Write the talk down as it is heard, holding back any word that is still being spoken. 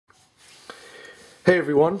Hey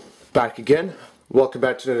everyone, back again. Welcome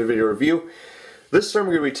back to another video review. This time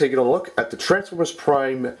we're going to be taking a look at the Transformers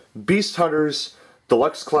Prime Beast Hunters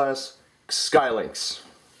Deluxe Class SkyLynx.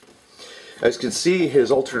 As you can see,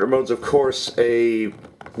 his alternate mode's of course a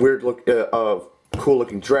weird look, cool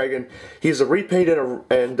looking dragon. He's a repaint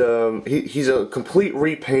and he's a complete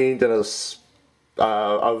repaint and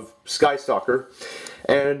of Skystalker.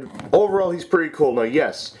 And overall he's pretty cool. Now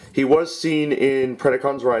yes, he was seen in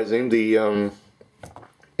Predacons Rising,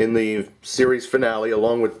 in the series finale,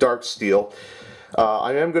 along with Darksteel.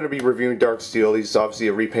 I am going to be reviewing Darksteel. He's obviously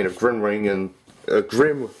a repaint of Grimwing and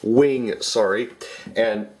Grimwing, sorry,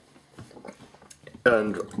 and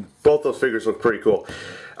both those figures look pretty cool.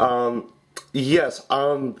 Yes,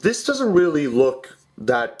 this doesn't really look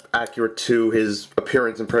that accurate to his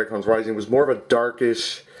appearance in Predacons Rising. It was more of a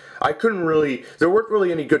darkish. There weren't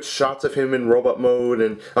really any good shots of him in robot mode,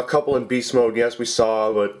 and a couple in beast mode, yes, we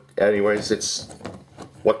saw, but anyways,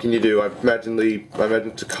 what can you do? I imagine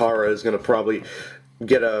Takara is going to probably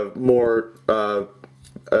get a more,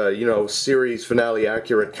 series finale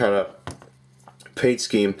accurate kind of paint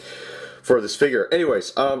scheme for this figure.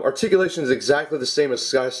 Anyways, articulation is exactly the same as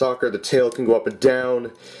Skystalker. The tail can go up and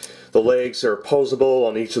down. The legs are posable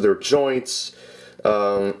on each of their joints,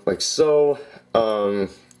 like so.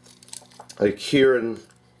 Like here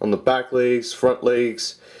on the back legs, front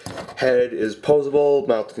legs. Head is posable,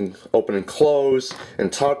 mouth can open and close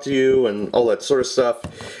and talk to you and all that sort of stuff.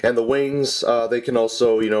 And the wings, they can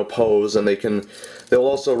also, pose, and they'll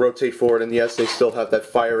also rotate forward. And yes, they still have that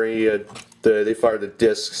fiery, they fire the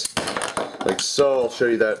discs like so. I'll show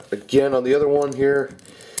you that again on the other one here.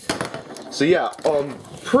 So yeah,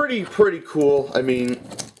 pretty cool. I mean,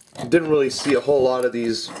 didn't really see a whole lot of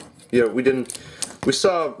these. We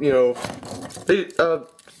saw,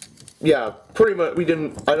 yeah, pretty much.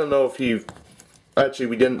 I don't know if we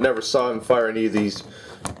never saw him fire any of these,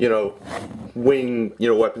 wing,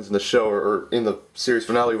 weapons in the show or in the series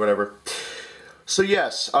finale or whatever. So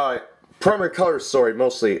yes, primary colors, sorry,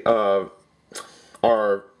 mostly,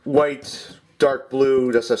 are white, dark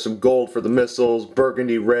blue, just has some gold for the missiles,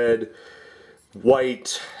 burgundy red,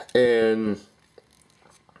 white, and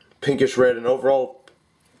pinkish red, and overall,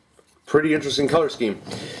 pretty interesting color scheme.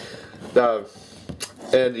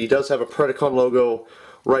 And he does have a Predacon logo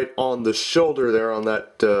right on the shoulder there, on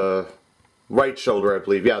that right shoulder, I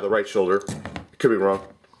believe. Yeah, the right shoulder. Could be wrong.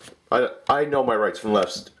 I know my rights from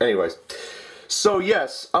lefts. Anyways. So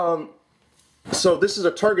yes, so this is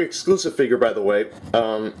a Target exclusive figure, by the way.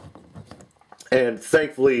 And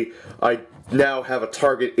thankfully, I now have a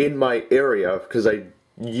Target in my area, because I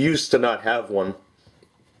used to not have one.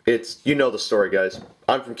 You know the story, guys.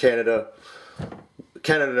 I'm from Canada.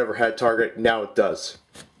 Canada never had Target, now it does.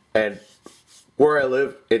 And where I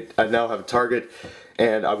live, I now have a Target,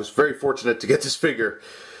 and I was very fortunate to get this figure.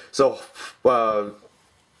 So,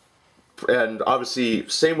 and obviously,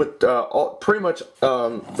 same with pretty much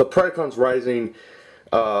the Predacons Rising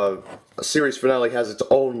series finale has its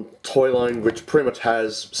own toy line, which pretty much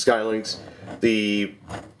has SkyLynx. The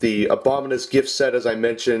Abominus gift set, as I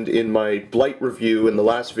mentioned in my Blight review in the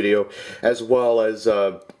last video, as well as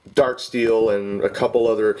Darksteel and a couple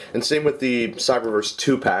other, and same with the Cyberverse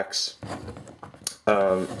 2 packs.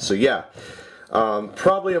 So yeah,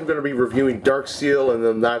 probably I'm going to be reviewing Darksteel, and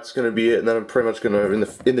then that's going to be it. And then I'm pretty much going to,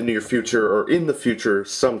 in the near future, or in the future,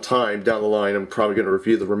 sometime down the line, I'm probably going to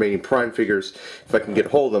review the remaining Prime figures if I can get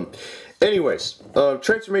hold of them. Anyways,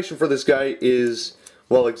 transformation for this guy is,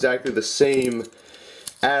 well, exactly the same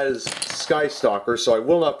as Skystalker, so I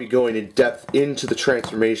will not be going in depth into the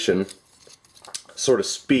transformation, so to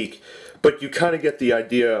speak, but you kind of get the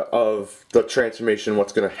idea of the transformation,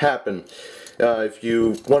 what's going to happen. If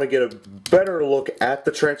you want to get a better look at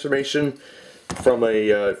the transformation from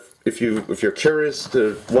a, if you're curious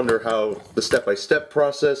to wonder how the step-by-step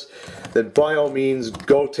process, then by all means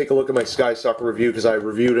go take a look at my Skystalker review, because I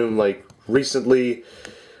reviewed him like recently.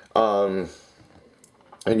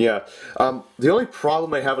 And yeah, the only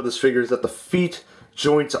problem I have with this figure is that the feet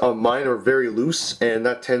joints on mine are very loose, and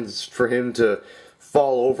that tends for him to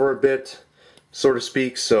fall over a bit, so to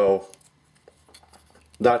speak. So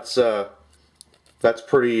that's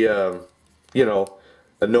pretty,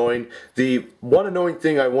 annoying. The one annoying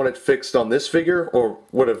thing I wanted fixed on this figure, or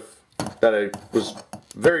that I was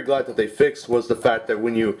very glad that they fixed, was the fact that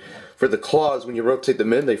for the claws, when you rotate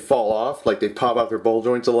them in, they fall off, like they pop out their ball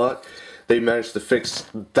joints a lot. They managed to fix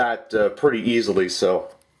that pretty easily,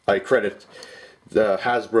 so I credit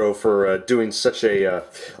Hasbro for doing such a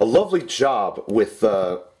lovely job with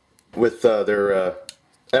their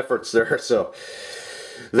efforts there. So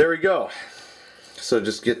there we go. So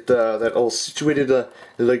just get that all situated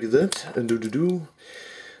like that, and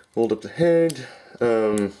hold up the head,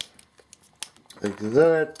 like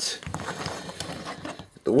that.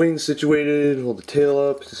 Get the wings situated, hold the tail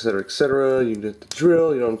up, etc., etc. You get the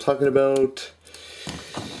drill. You know what I'm talking about.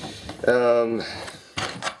 And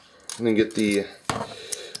then get the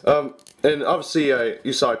and obviously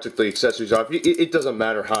you saw I took the accessories off. It doesn't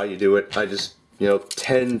matter how you do it. I just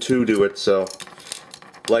tend to do it so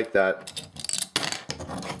like that.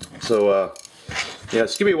 So yeah,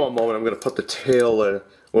 just give me one moment. I'm gonna put the tail,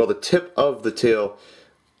 well, the tip of the tail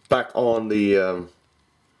back on the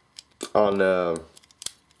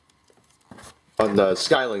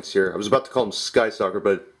SkyLynx here. I was about to call him Skystalker,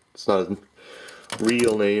 but it's not his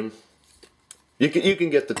real name. You can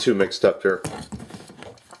get the two mixed up here.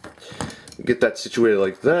 Get that situated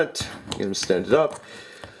like that. Get him standing up.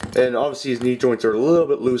 And obviously his knee joints are a little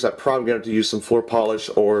bit loose. I'm probably going to have to use some floor polish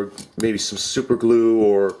or maybe some super glue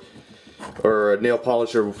or a nail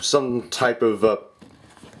polish or some type of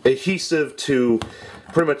adhesive to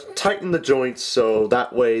pretty much tighten the joints so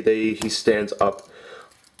that way he stands up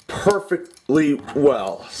perfectly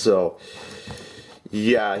well. So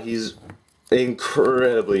yeah, he's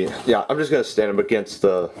incredibly, yeah, I'm just going to stand him against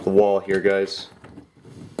the wall here, guys.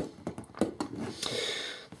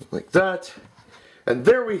 Like that. And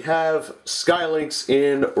there we have SkyLynx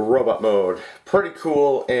in robot mode. Pretty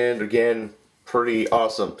cool, and again, pretty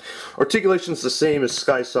awesome. Articulation's the same as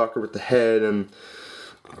Skystalker with the head and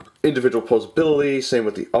individual posability, same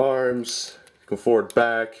with the arms, go forward,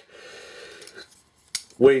 back.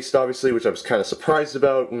 Waist, obviously, which I was kind of surprised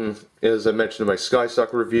about, and as I mentioned in my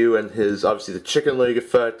Skystalker review, and his, obviously, the chicken leg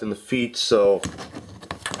effect and the feet, so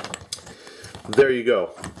there you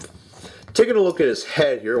go. Taking a look at his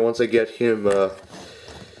head here, once I get him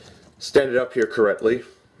standing up here correctly,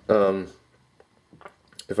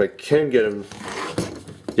 if I can get him,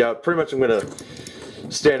 yeah, pretty much I'm going to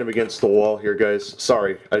stand him against the wall here, guys.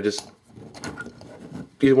 Sorry,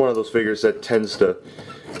 he's one of those figures that tends to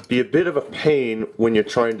be a bit of a pain when you're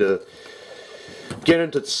trying to get him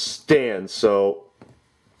to stand, so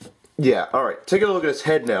yeah, alright, taking a look at his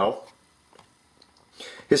head now.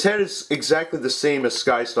 His head is exactly the same as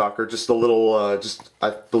Skystalker, just a little,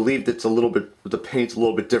 I believe it's a little bit, the paint's a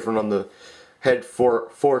little bit different on the head,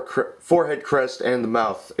 forehead crest and the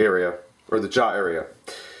mouth area, or the jaw area.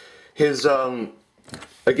 His,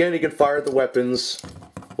 again, he can fire the weapons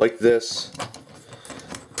like this.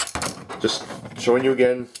 Just showing you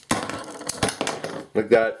again, like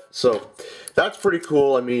that. So that's pretty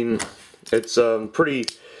cool. I mean, it's pretty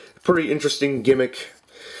interesting gimmick.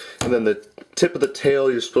 And then the tip of the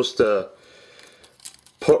tail you're supposed to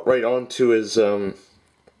put right onto his, I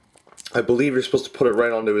believe you're supposed to put it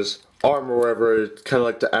right onto his arm or wherever. It's kind of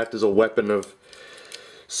like to act as a weapon of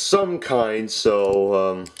some kind.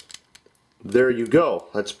 So there you go.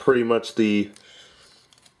 That's pretty much the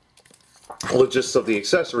gist of the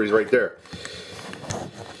accessories right there.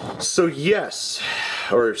 So yes,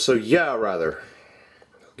 or so yeah rather.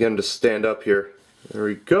 Get him to stand up here. There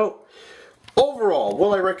we go. Overall,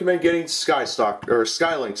 will I recommend getting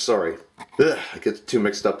SkyLynx, sorry. Ugh, I get the two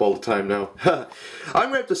mixed up all the time now. I'm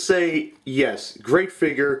going to have to say yes, great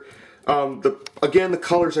figure. Again, the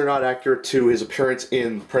colors are not accurate to his appearance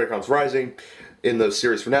in Predacons Rising in the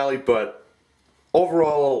series finale, but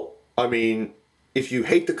overall, I mean, if you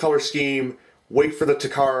hate the color scheme, wait for the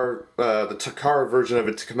Takara version of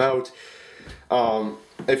it to come out.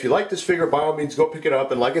 If you like this figure, by all means, go pick it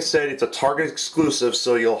up. And like I said, it's a Target exclusive,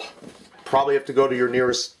 so you'll probably have to go to your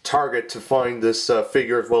nearest Target to find this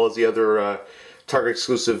figure as well as the other Target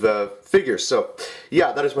exclusive figures. So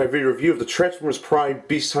yeah, that is my video review of the Transformers Prime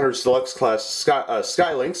Beast Hunters Deluxe Class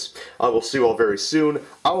SkyLynx. I will see you all very soon.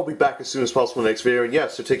 I will be back as soon as possible in the next video. And yeah,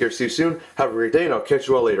 so take care, see you soon. Have a great day, and I'll catch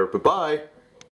you all later. Bye-bye.